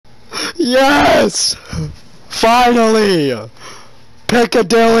Yes! Finally!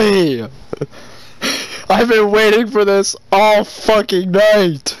 Piccadilly! I've been waiting for this all fucking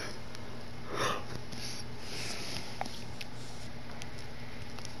night!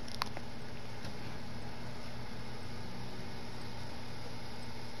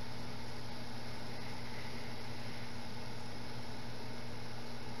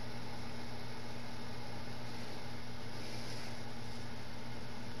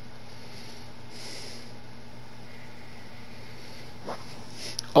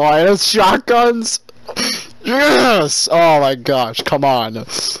 Oh, and it's shotguns! Yes! Oh my gosh, come on.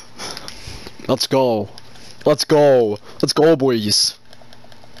 Let's go. Let's go. Let's go, boys.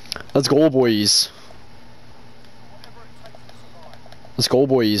 Let's go, boys. Let's go,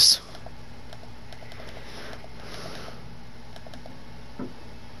 boys.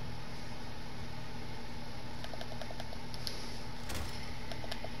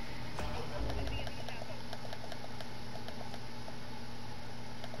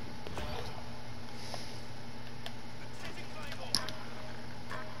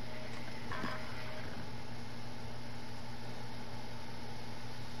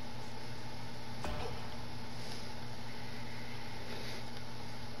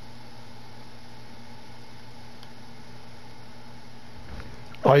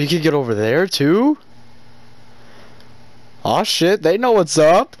 Oh, you can get over there too? Oh shit, they know what's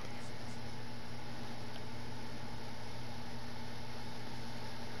up.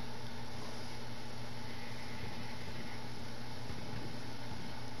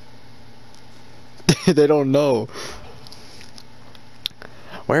 They don't know.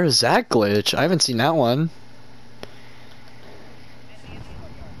 Where is that glitch? I haven't seen that one.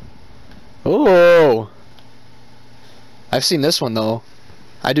 Oh, I've seen this one though.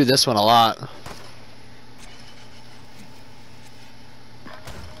 I do this one a lot.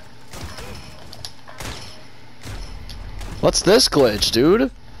 What's this glitch,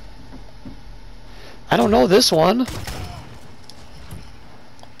 dude? I don't know this one.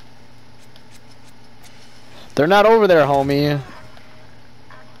 They're not over there, homie.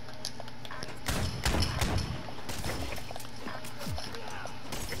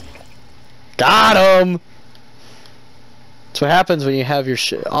 Got him! That's what happens when you have your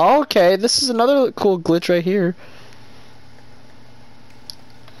shit. Oh, okay, this is another cool glitch right here.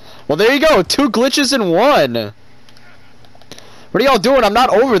 Well, there you go. 2 glitches in 1. What are y'all doing? I'm not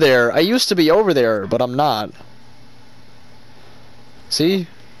over there. I used to be over there, but I'm not. See?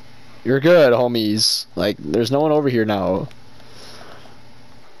 You're good, homies. Like, there's no one over here now.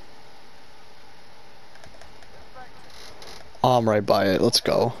 Oh, I'm right by it. Let's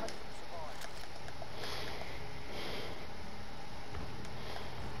go.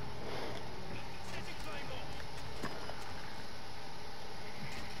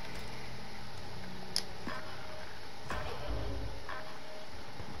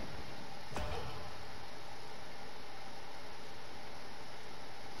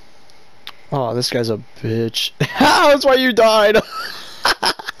 Oh, this guy's a bitch. That's why you died.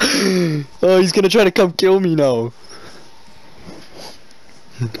 Oh, he's gonna try to come kill me now.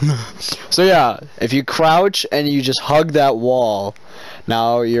 So yeah, if you crouch and you just hug that wall,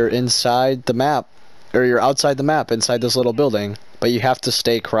 now you're inside the map, or you're outside the map, inside this little building. But you have to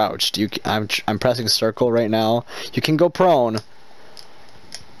stay crouched. I'm pressing circle right now. You can go prone,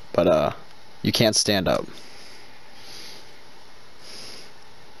 but you can't stand up.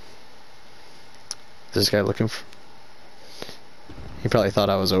 This guy looking for... He probably thought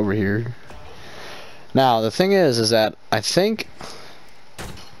I was over here. Now, the thing is that I think...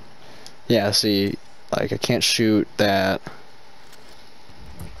 Yeah, see, like, I can't shoot that.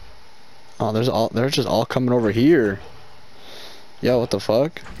 Oh, they're just all coming over here. Yo, what the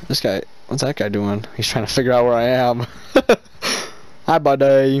fuck? This guy, what's that guy doing? He's trying to figure out where I am. Hi,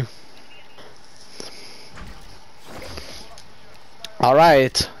 buddy.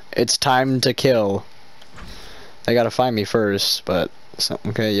 Alright, it's time to kill. They gotta find me first, but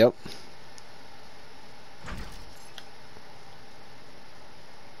okay, yep.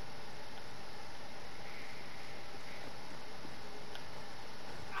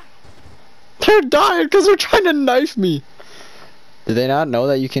 They're dying because they're trying to knife me. Did they not know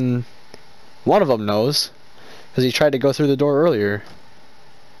that you can? One of them knows, because he tried to go through the door earlier.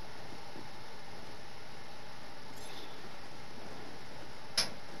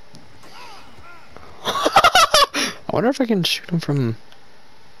 I wonder if I can shoot him from...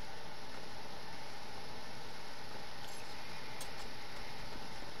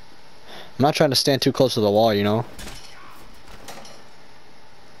 I'm not trying to stand too close to the wall, you know?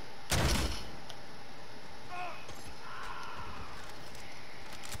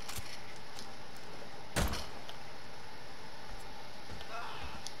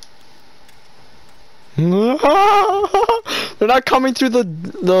 They're not coming through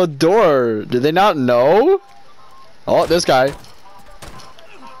the door. Did they not know? Oh, this guy.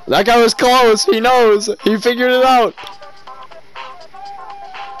 That guy was close. He knows. He figured it out.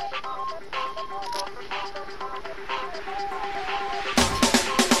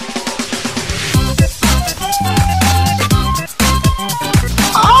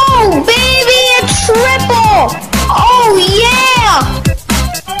 Oh, baby, a triple! Oh, yeah!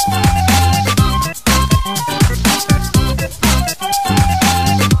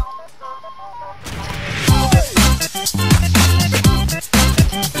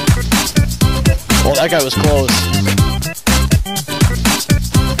 Oh, that guy was close.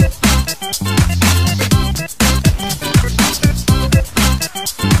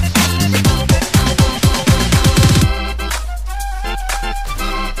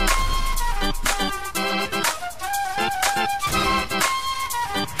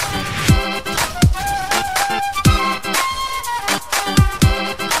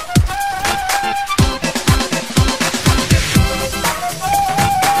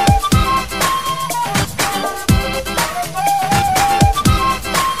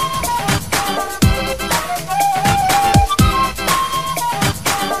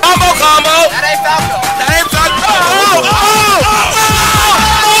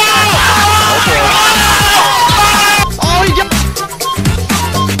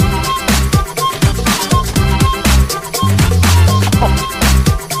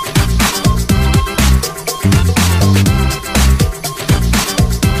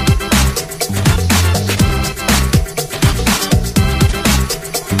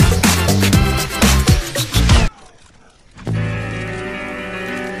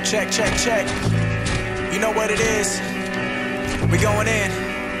 Check, check, check. You know what it is. We going in.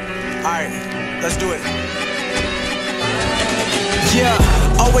 Alright, let's do it. Yeah,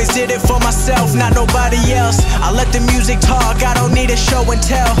 always did it for myself, not nobody else. I let the music talk, I don't need a show and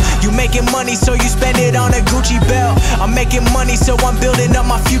tell. You making money, so you spend it on a Gucci belt. I'm making money, so I'm building up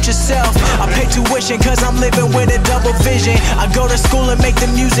my future self. I pay tuition, cause I'm living with a double vision. I go to school and make the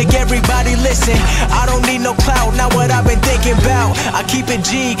music, everybody listen. I don't need no clout, not what I've been thinking about. I keep it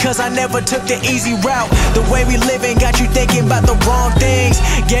G, cause I never took the easy route. The way we living got you thinking about the wrong things.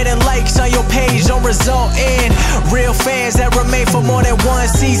 Getting likes on your page don't result in real fans that remain for more than one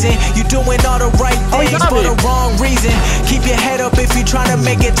season. You doing all the right things for the wrong reason. Keep your head up if you trying to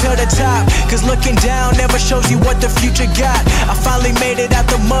make it to the top, cause looking down never shows you what the future got. I finally made it out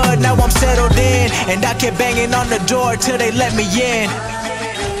the mud, now I'm settled in, and I kept banging on the door till they let me in.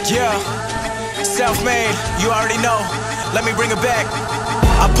 Yeah, self-made, you already know. Let me bring it back.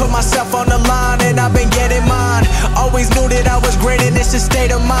 I put myself on the line and I've been getting mine. Always knew that I was great and it's a state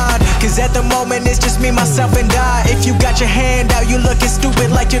of mind. Cause at the moment it's just me, myself and I. If you got your hand out, you looking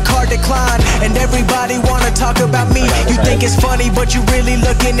stupid like your card declined. And everybody wanna talk about me. You think it's funny but you really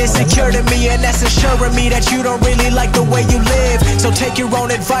looking insecure to me. And that's assuring me that you don't really like the way you live. So take your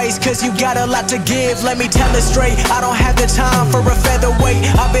own advice cause you got a lot to give. Let me tell it straight, I don't have the time for a featherweight.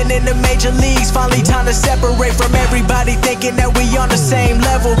 I've been in the major leagues, finally time to separate from everybody thinking that we on the same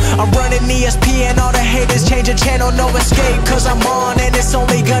level. I'm running ESPN, all the haters change the channel, no escape. Cause I'm on and it's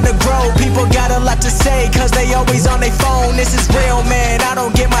only gonna grow. People got a lot to say cause they always on their phone. This is real, man, I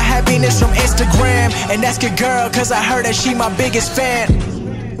don't get my happiness from Instagram. And that's good girl cause I heard that she my biggest fan.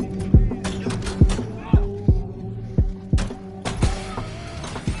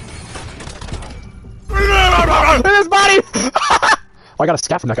 His body! Oh, I got a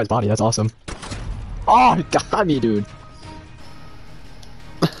scat from that guy's body, that's awesome. Oh, he got me, dude.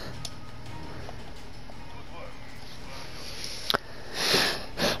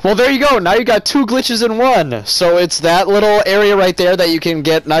 Well, there you go. Now you got two glitches in one. So it's that little area right there that you can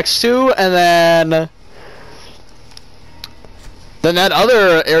get next to, and then that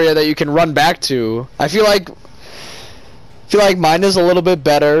other area that you can run back to. I feel like mine is a little bit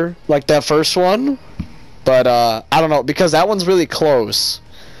better, like that first one, but I don't know, because that one's really close.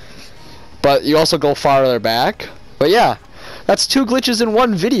 But you also go farther back. But yeah, that's two glitches in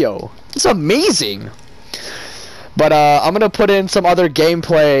one video. It's amazing. But I'm gonna put in some other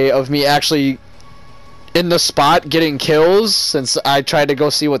gameplay of me actually in the spot getting kills, since I tried to go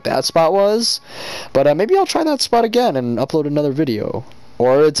see what that spot was. But maybe I'll try that spot again and upload another video,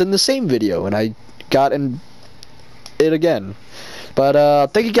 or it's in the same video and I got in it again.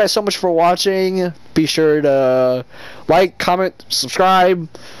 But thank you guys so much for watching. Be sure to like, comment, subscribe.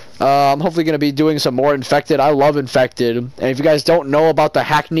 I'm hopefully going to be doing some more Infected. I love Infected. And if you guys don't know about the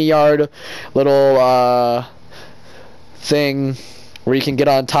Hackney Yard little thing, where you can get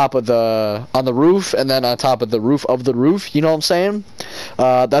on top of on the roof, and then on top of the roof, you know what I'm saying?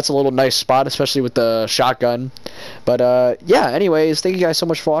 That's a little nice spot, especially with the shotgun. But yeah, anyways, thank you guys so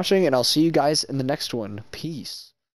much for watching, and I'll see you guys in the next one. Peace.